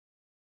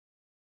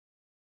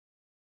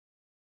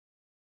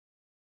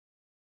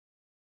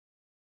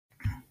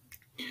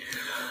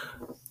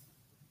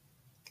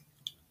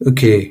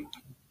Okay,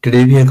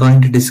 today we are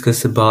going to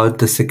discuss about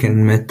the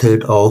second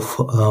method of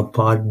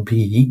part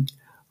B,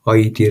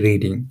 OET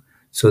reading.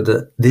 So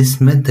this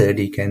method,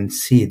 you can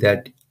see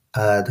that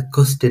the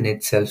question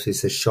itself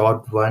is a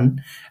short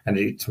one, and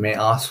it may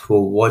ask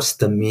for what's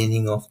the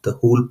meaning of the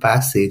whole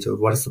passage or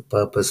what is the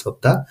purpose of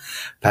the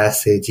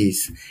passage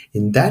is.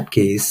 In that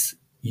case,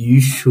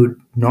 you should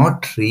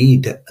not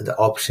read the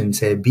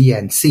options A, B,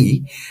 and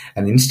C,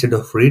 and instead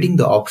of reading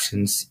the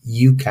options,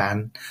 you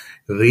can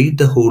read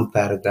the whole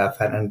paragraph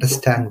and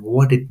understand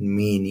what it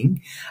meaning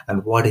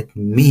and what it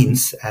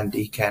means, and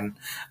you can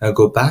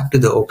go back to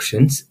the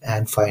options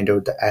and find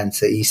out the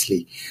answer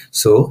easily.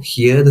 So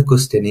here the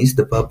question is,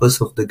 the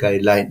purpose of the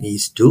guideline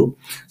is to,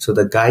 so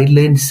the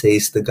guideline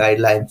says the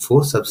guideline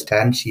for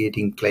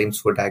substantiating claims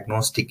for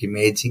diagnostic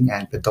imaging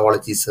and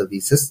pathology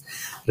services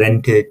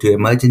rendered to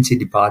emergency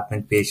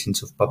department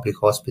patients of public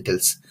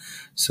hospitals.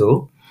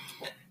 So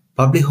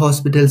public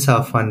hospitals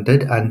are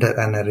funded under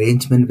an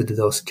arrangement with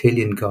the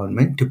Australian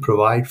government to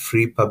provide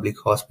free public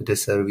hospital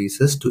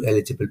services to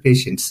eligible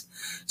patients.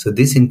 So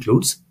this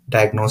includes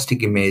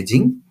diagnostic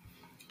imaging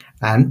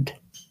and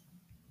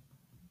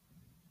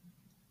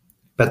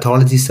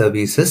pathology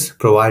services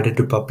provided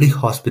to public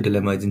hospital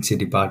emergency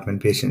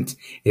department patients.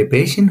 A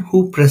patient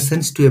who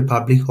presents to a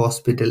public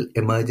hospital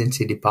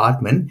emergency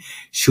department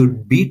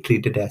should be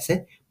treated as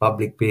a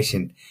public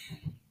patient.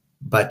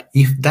 But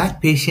if that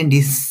patient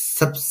is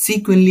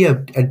subsequently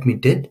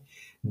admitted,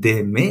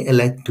 they may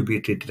elect to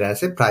be treated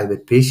as a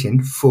private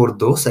patient for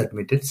those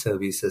admitted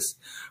services.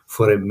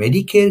 For a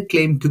Medicare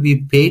claim to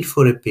be paid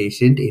for a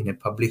patient in a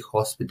public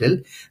hospital,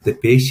 the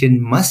patient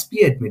must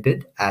be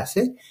admitted as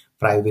a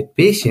private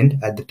patient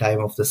at the time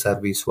of the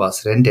service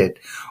was rendered.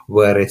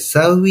 Where a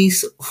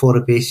service for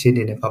a patient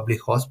in a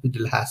public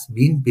hospital has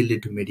been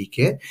billed to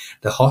Medicare,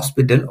 the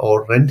hospital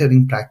or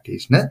rendering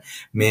practitioner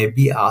may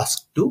be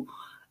asked to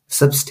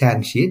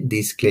substantiate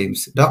these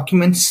claims.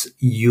 Documents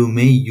you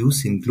may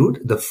use include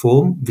the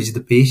form which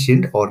the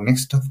patient or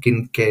next of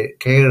kin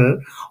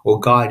carer or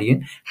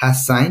guardian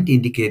has signed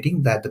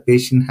indicating that the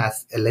patient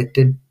has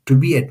elected to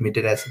be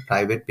admitted as a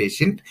private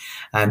patient,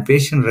 and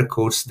patient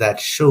records that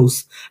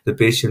shows the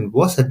patient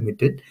was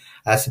admitted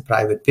as a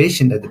private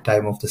patient at the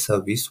time of the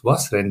service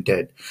was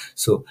rendered.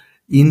 So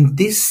in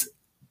this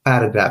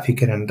paragraph, you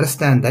can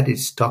understand that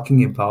it's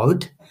talking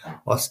about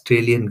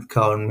Australian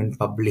government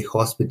public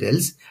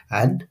hospitals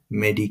and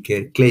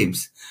Medicare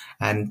claims,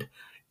 and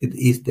it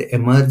is the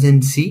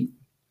emergency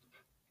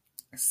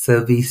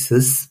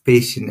services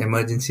patient,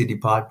 emergency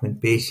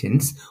department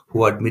patients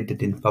who are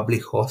admitted in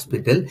public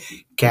hospital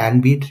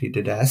can be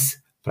treated as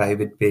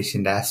private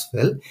patient as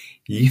well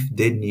if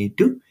they need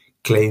to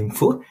claim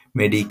for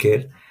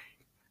Medicare.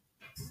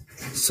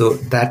 So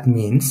that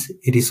means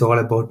it is all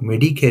about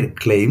Medicare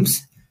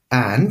claims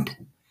and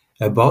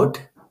about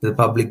the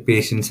public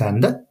patients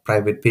and the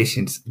private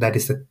patients. That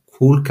is the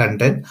whole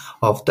content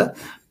of the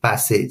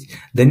passage.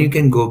 Then you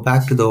can go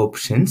back to the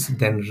options,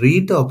 then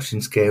read the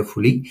options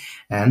carefully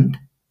and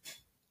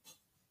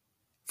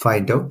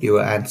find out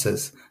your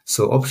answers.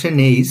 So option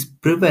A is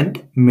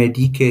prevent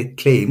Medicare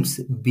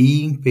claims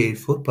being paid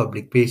for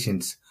public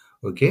patients.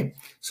 Okay,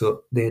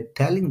 so they're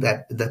telling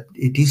that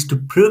it is to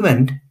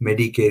prevent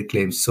Medicare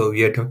claims. So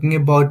we are talking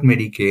about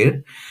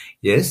Medicare.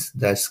 Yes,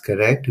 that's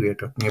correct. We are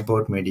talking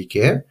about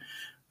Medicare.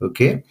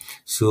 Okay,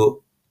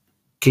 so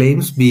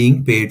claims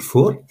being paid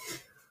for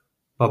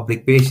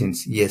public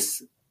patients.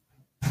 Yes,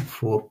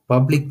 for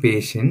public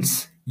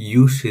patients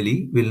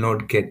usually will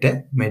not get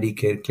a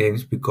Medicare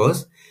claims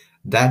because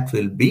that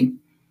will be,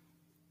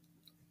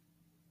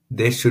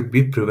 they should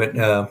be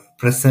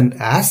present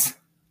as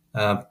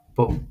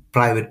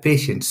private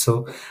patients.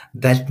 So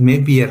that may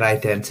be a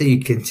right answer.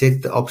 You can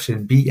check the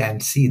option B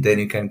and C, then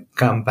you can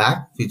come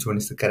back which one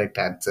is the correct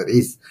answer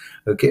is.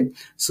 Okay,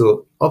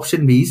 so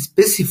option B is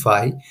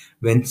specify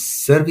when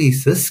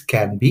services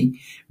can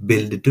be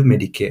billed to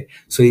Medicare.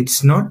 So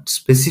it's not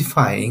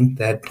specifying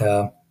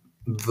that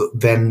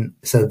when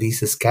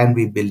services can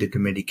be billed to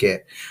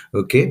Medicare.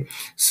 Okay,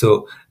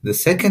 so the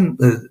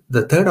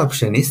third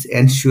option is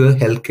ensure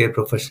healthcare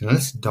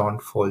professionals don't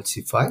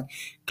falsify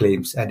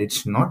claims, and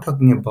it's not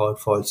talking about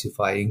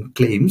falsifying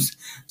claims.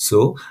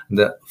 So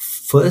the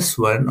first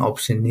one,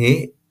 option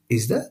A,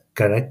 is the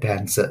correct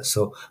answer.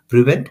 So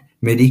prevent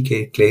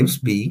Medicare claims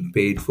being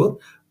paid for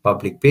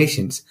public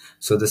patients.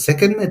 So the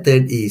second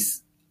method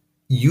is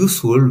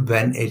useful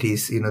when it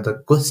is,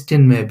 the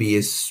question may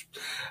be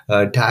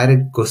a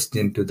direct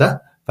question to the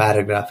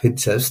paragraph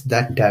itself.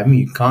 That time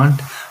you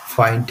can't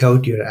find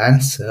out your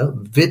answer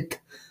with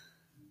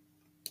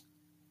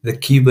the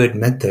keyword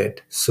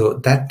method. So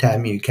that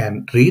time you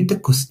can read the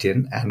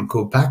question and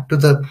go back to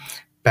the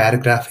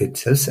paragraph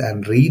itself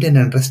and read and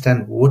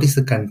understand what is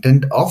the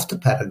content of the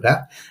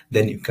paragraph.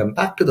 Then you come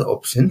back to the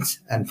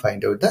options and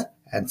find out the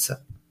answer.